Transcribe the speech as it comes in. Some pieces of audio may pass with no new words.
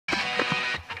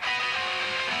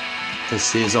Let's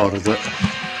see as odd as it.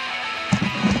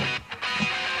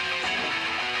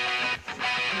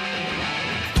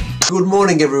 Good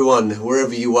morning everyone,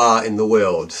 wherever you are in the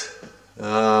world.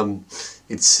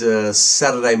 It's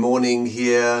Saturday morning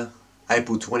here,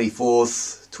 April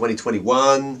 24th,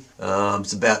 2021.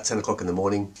 It's about 10 o'clock in the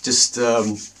morning. Just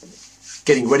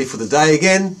getting ready for the day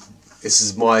again. This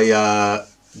is my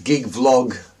gig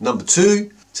vlog number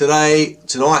 2. Tonight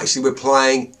actually we're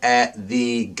playing at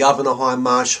the Governor High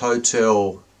Marsh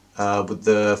Hotel with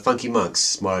the Funky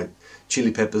Monks, my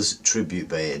Chili Peppers tribute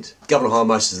band. Governor High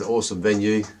Marsh is an awesome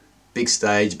venue, big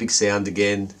stage, big sound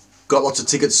again. Got lots of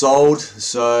tickets sold,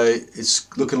 so it's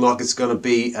looking like it's going to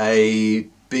be a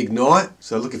big night.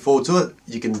 So looking forward to it.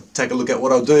 You can take a look at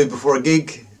what I'll do before a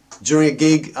gig, during a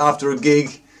gig, after a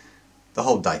gig, the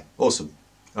whole day. Awesome.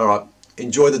 Alright,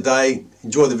 enjoy the day,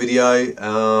 enjoy the video,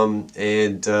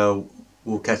 and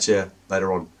we'll catch you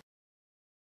later on.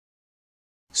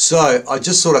 So I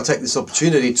just thought I'd take this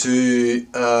opportunity to,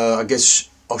 I guess,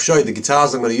 I'll show you the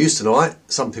guitars I'm going to use tonight.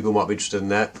 Some people might be interested in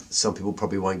that, some people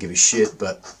probably won't give a shit,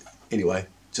 but anyway,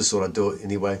 just thought I'd do it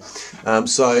anyway.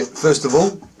 So first of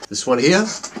all, this one here,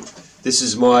 this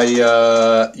is my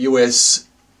US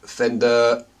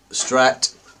Fender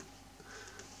Strat,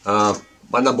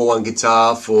 my number 1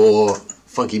 guitar for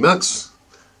Funky Monks.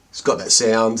 It's got that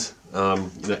sound. You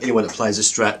know, anyone that plays a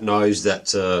Strat knows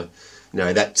that you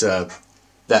know,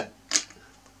 that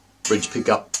bridge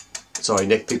pickup, sorry,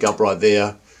 neck pickup right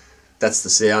there. That's the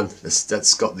sound.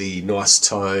 That's got the nice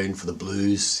tone for the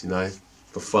blues, you know,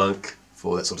 for funk,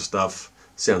 for that sort of stuff.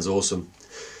 Sounds awesome.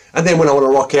 And then when I want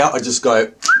to rock out, I just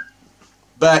go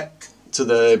back to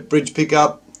the bridge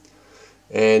pickup,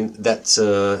 and that's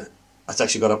I've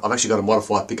actually got a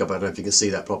modified pickup. I don't know if you can see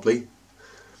that properly,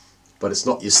 but it's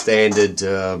not your standard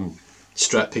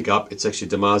Strat pickup. It's actually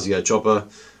a Damasio chopper.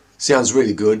 Sounds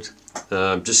really good.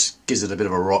 Just gives it a bit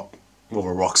of a rock, more of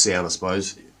a rock sound, I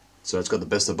suppose. So it's got the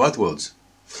best of both worlds.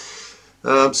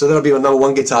 So that'll be my number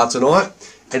 1 guitar tonight.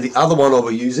 And the other one I'll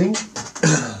be using,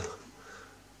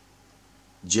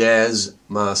 Jazz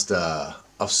Master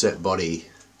offset body.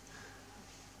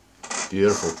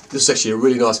 Beautiful. This is actually a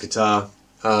really nice guitar.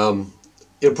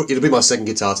 It'll be my 2nd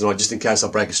guitar tonight, just in case I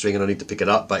break a string and I need to pick it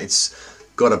up. But it's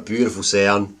got a beautiful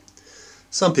sound.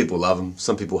 Some people love them,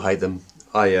 some people hate them.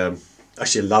 I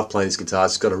actually love playing this guitar.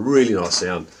 It's got a really nice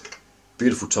sound,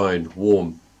 beautiful tone,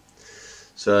 warm.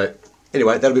 So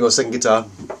anyway, that'll be my 2nd guitar.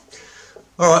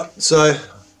 Alright, so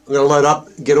I'm going to load up,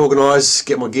 get organised,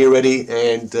 get my gear ready,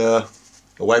 and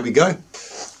away we go.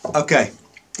 Okay,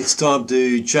 it's time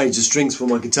to change the strings for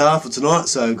my guitar for tonight,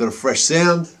 so I've got a fresh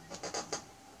sound.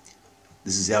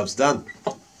 This is how it's done.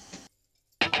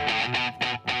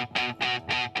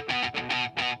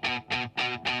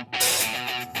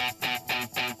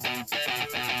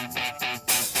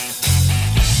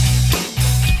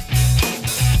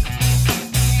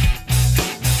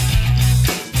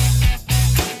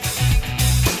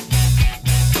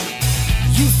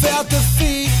 You felt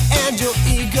defeat and your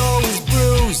ego is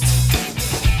bruised.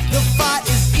 The fight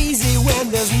is easy when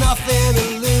there's nothing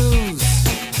to lose.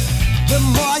 The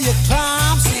more you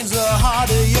climb, seems the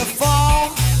harder you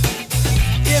fall.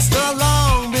 It's not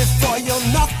long before you're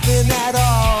nothing at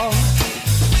all.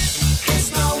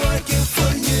 It's not working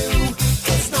for you,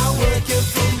 it's not working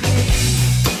for me.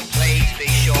 Please be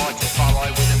sure to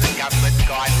follow within the government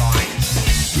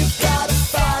guidelines. You've got to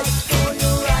fight for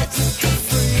your right to be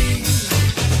free.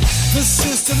 The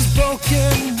system's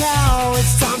broken, now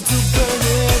it's time to burn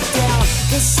it down.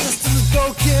 The system's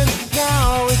broken,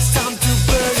 now it's time to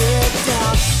burn it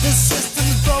down. The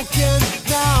system's broken,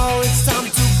 now it's time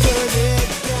to burn it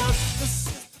down.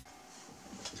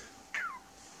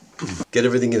 Get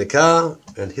everything in the car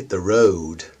and hit the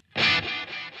road.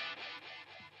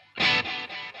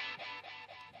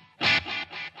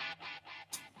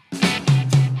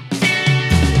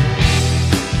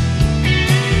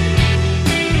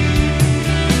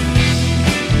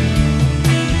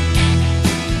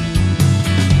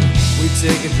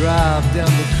 Take a drive down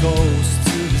the coast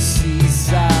to the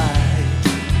seaside.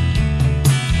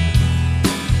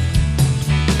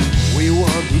 We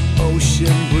want the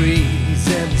ocean breeze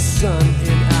and the sun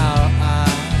in our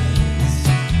eyes.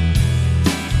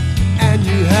 And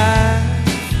you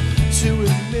have to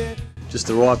admit. Just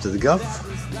arrived at the Gov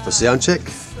for sound check.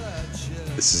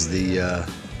 This is the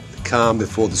calm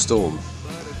before the storm.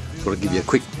 Thought I'd give you a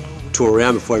quick tour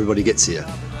around before everybody gets here.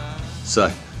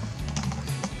 So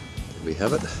we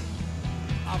have it.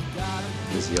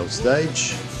 Here's the old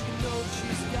stage.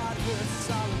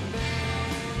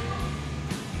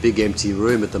 Big empty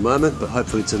room at the moment, but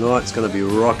hopefully tonight it's going to be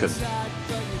rocking.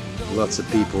 Lots of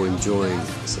people enjoying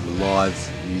some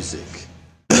live music.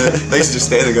 They used to just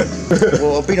stand and go.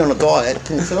 Well, I've been on a diet.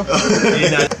 Can you tell? Turn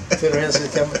around to the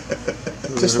camera.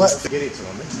 Just like. Get it to me.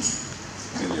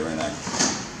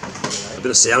 A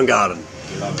bit of Soundgarden.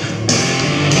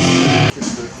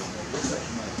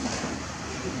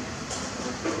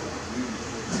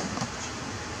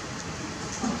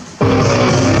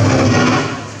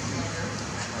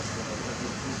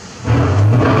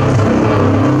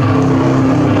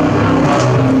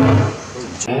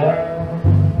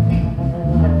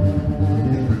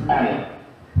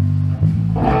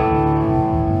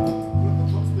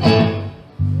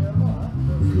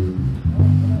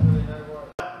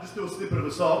 Just do a snippet of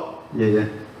a song. Yeah.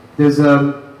 There's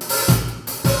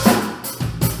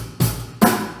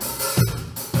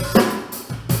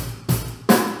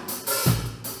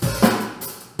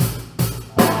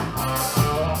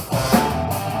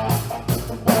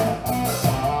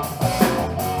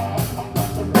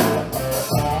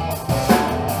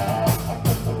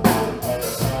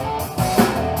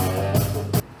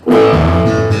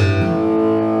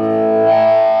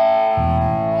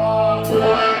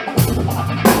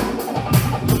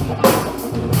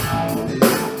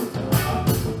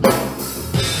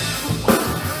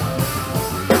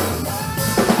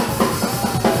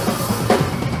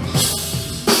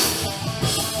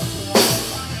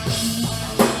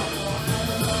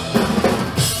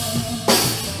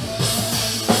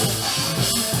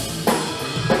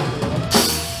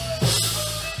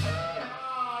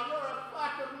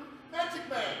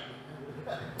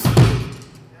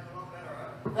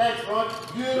Thanks, Rod.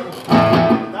 Beautiful.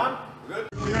 Done? Good.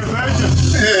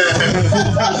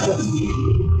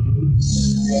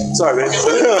 Sorry, man.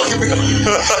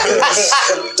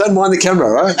 Don't mind the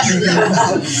camera, right? In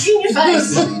your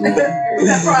face.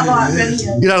 That's what I like.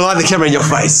 You don't like the camera in your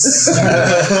face.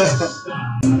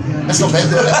 That's not bad.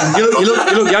 You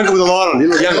look younger with the light on. You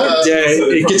look younger.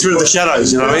 Yeah, it gets rid of the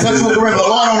shadows. You know what I mean? Let's look around the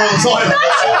light on the side.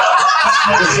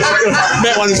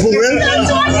 That one's pulled around.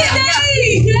 That's what you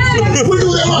need. Yeah.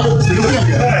 Wiggle that one.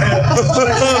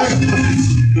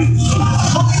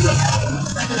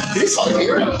 He's like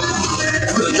here.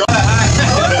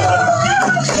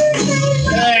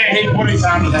 Hey, what is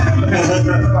on that?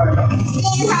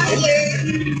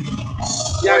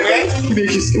 Young man? Give me a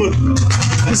kiss. Come on.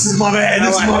 This is my man.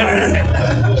 This is my man.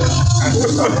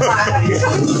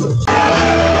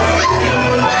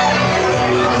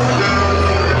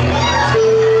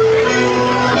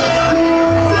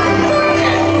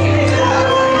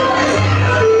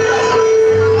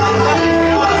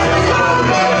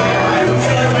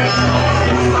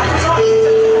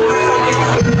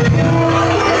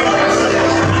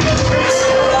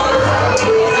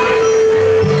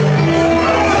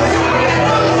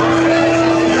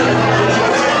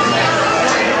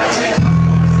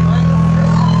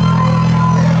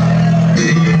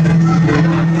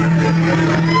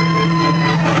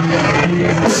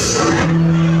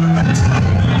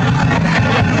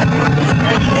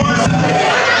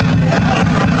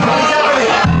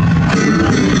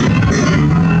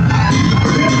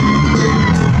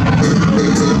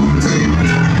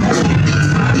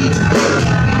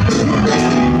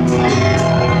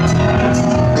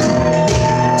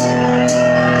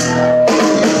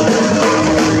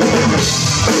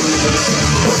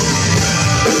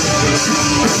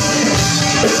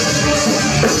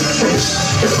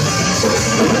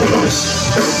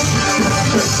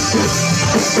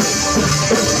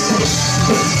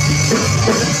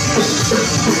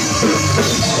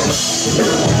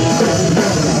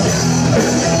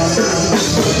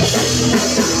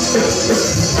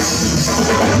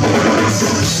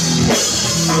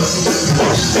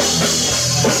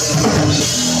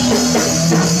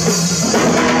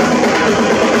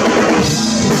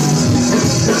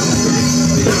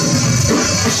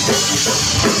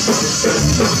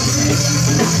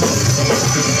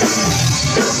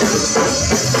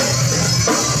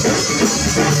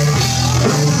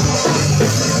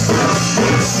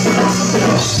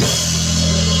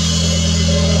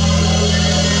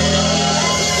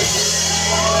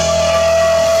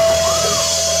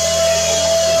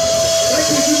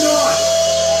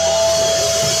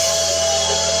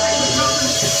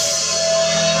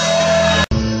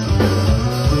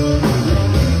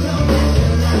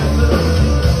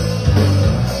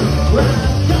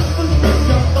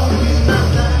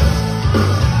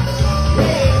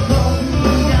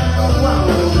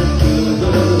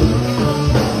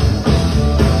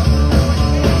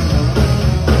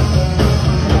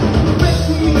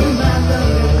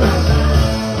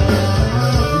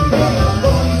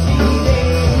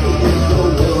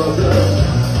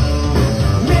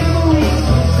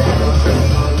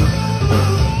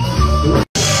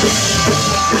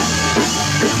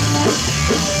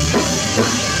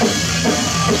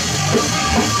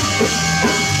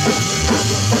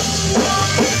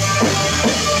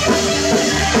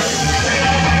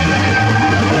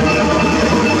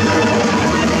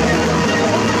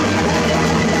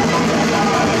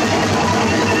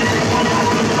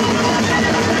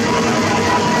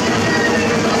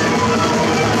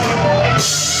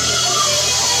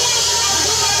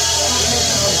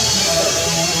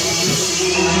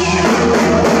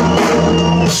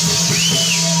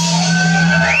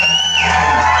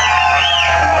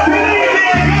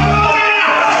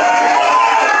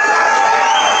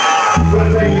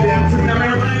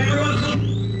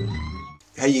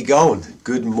 how you going?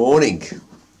 Good morning.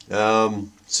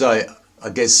 So I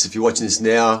guess if you're watching this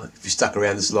now, if you stuck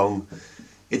around this long,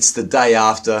 it's the day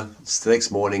after, it's the next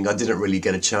morning. I didn't really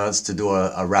get a chance to do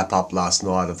a wrap up last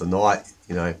night of the night,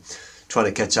 you know, trying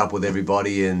to catch up with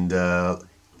everybody and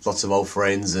lots of old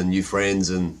friends and new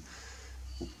friends and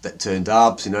that turned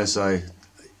up, you know, so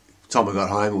time I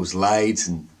got home it was late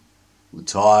and we were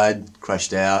tired,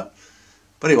 crashed out.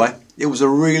 But anyway, it was a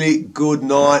really good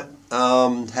night.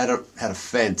 Had a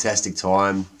fantastic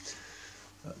time.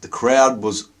 The crowd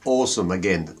was awesome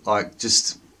again. Like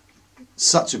just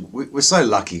such a, we're so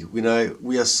lucky, you know,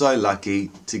 we are so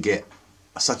lucky to get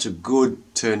such a good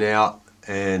turnout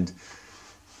and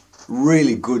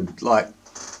really good, like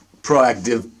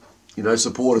proactive, you know,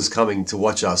 supporters coming to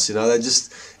watch us. You know, they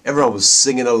just, everyone was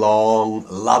singing along,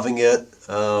 loving it.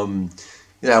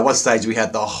 You know, at one stage we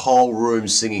had the whole room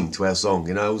singing to our song.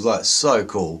 You know, it was like so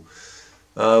cool.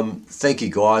 Thank you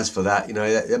guys for that. You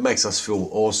know, that makes us feel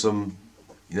awesome.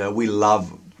 You know, we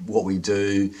love what we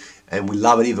do, and we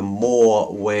love it even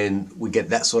more when we get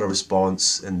that sort of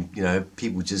response, and you know,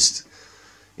 people just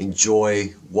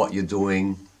enjoy what you're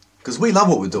doing, because we love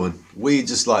what we're doing. We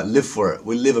just like live for it.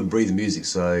 We live and breathe music.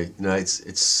 So you know,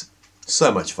 it's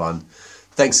so much fun.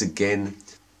 Thanks again,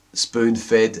 Spoon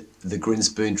Fed, the Green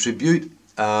Spoon tribute.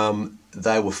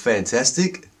 They were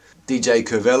fantastic. DJ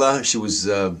Curvella, she was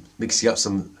mixing up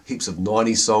some heaps of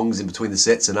 90s songs in between the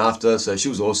sets and after, so she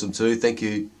was awesome too. Thank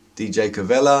you, DJ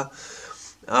Curvella.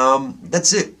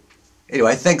 That's it.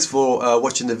 Anyway, thanks for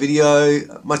watching the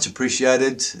video. Much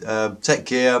appreciated. Take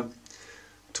care.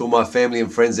 To all my family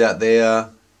and friends out there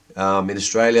in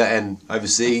Australia and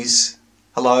overseas,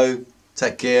 hello,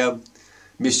 take care.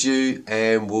 Miss you,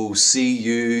 and we'll see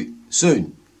you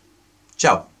soon.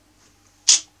 Ciao.